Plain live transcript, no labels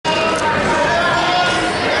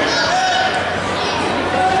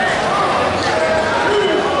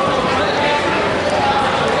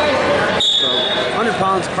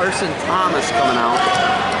Thomas coming out.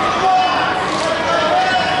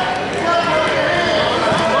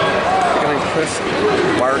 Chris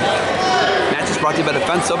Vargo. Match is brought to you by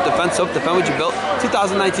Defense Soap. Defense Soap, defend what you built.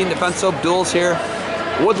 2019 Defense Soap duels here.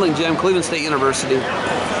 Woodland Gym, Cleveland State University.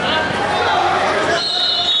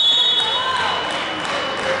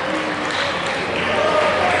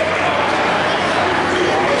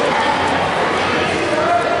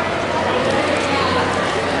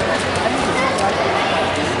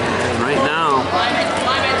 And right now,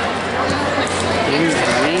 in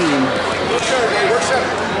green.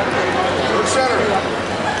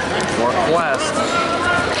 Northwest.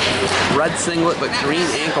 Red singlet but green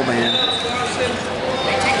ankle band.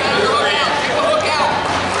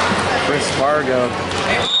 Chris Vargo.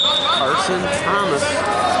 Carson Thomas.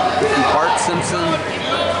 Bart Simpson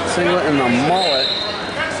singlet in the mullet.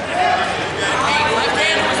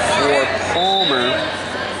 For Palmer.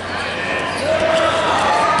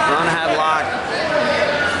 Run headlock.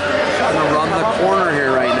 Trying to run the corner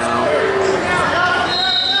here right now.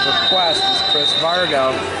 Request is Chris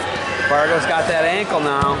Vargo. Vargo's got that ankle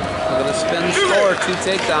now. We're going to spin the score. 2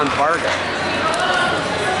 takedown Vargo.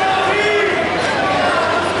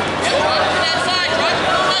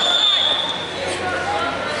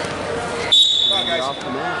 Off the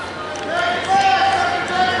mat.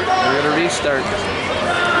 We're going to restart.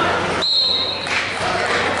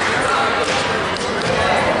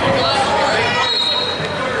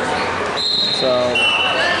 So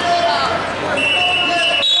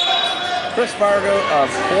Chris Vargo of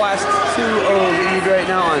Quest, 2-0 lead right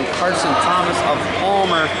now on Carson Thomas of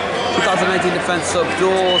Palmer. 2019 Defense Soap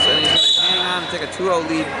duels, and he's going to hang on and take a 2-0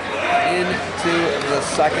 lead into the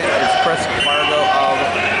second. It's Chris Vargo of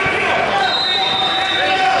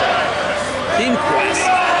Team Quest.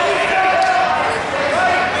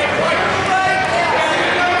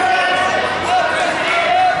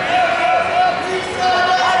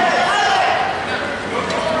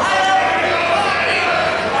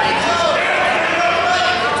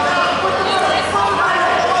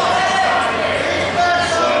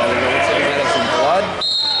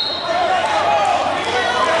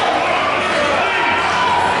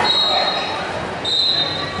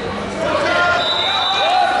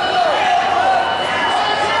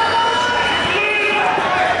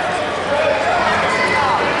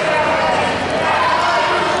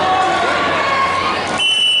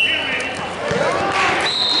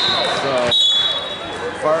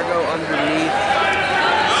 Vargo underneath,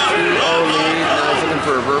 2-0 lead. Now he's looking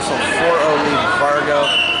for a reversal, 4-0 lead Vargo.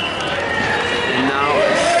 And now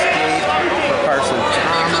escape for Carson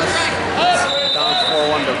Thomas. Down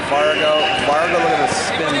 4-1 to Vargo. Vargo looking to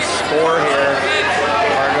spin score here.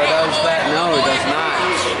 Vargo does that? No, he does not.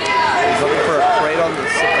 He's looking for a cradle to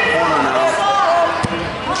sit the corner now.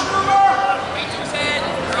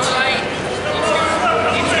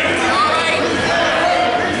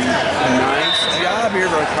 Here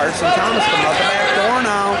by Carson Thomas coming out the back door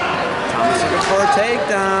now. Thomas looking for a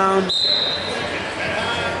takedown.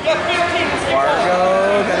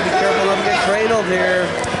 Vargo, gotta be careful not to get cradled here.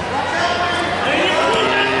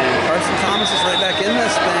 And Carson Thomas is right back in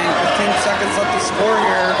this thing. 15 seconds left to score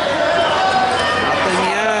here. Nothing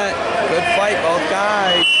yet. Good fight, both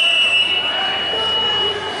guys.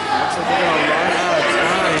 Looks like they're gonna run out of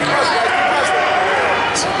time.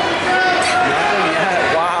 Nothing yet.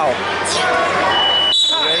 Wow.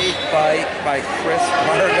 Great fight by Chris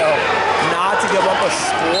Vargo. Not to give up a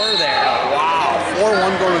score there. Wow.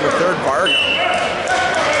 4-1 going to the third Vargo.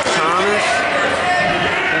 Thomas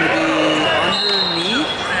going to be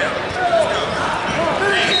underneath.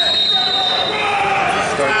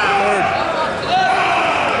 Start the third.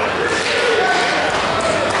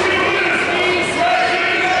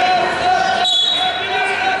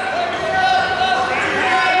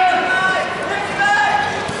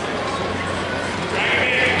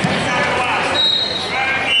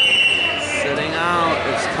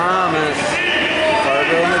 Thomas,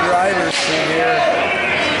 Vargo in the driver's seat here.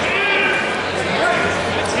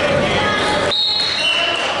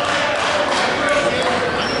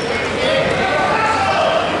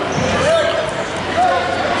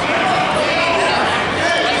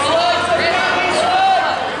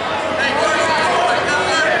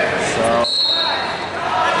 So,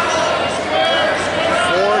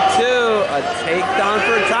 4-2, a takedown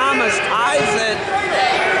for Thomas, ties it.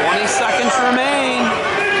 20 seconds remain.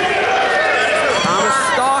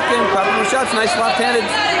 Stalking, prepping the shots, nice left-handed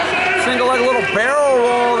single leg, little barrel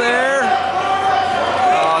roll there.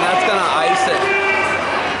 Oh, and that's gonna ice it.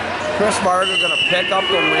 Chris Vargo gonna pick up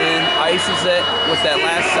the win, ices it with that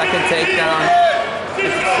last second takedown.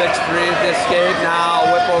 It's a 6-3 escape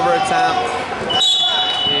now, whip over attempt.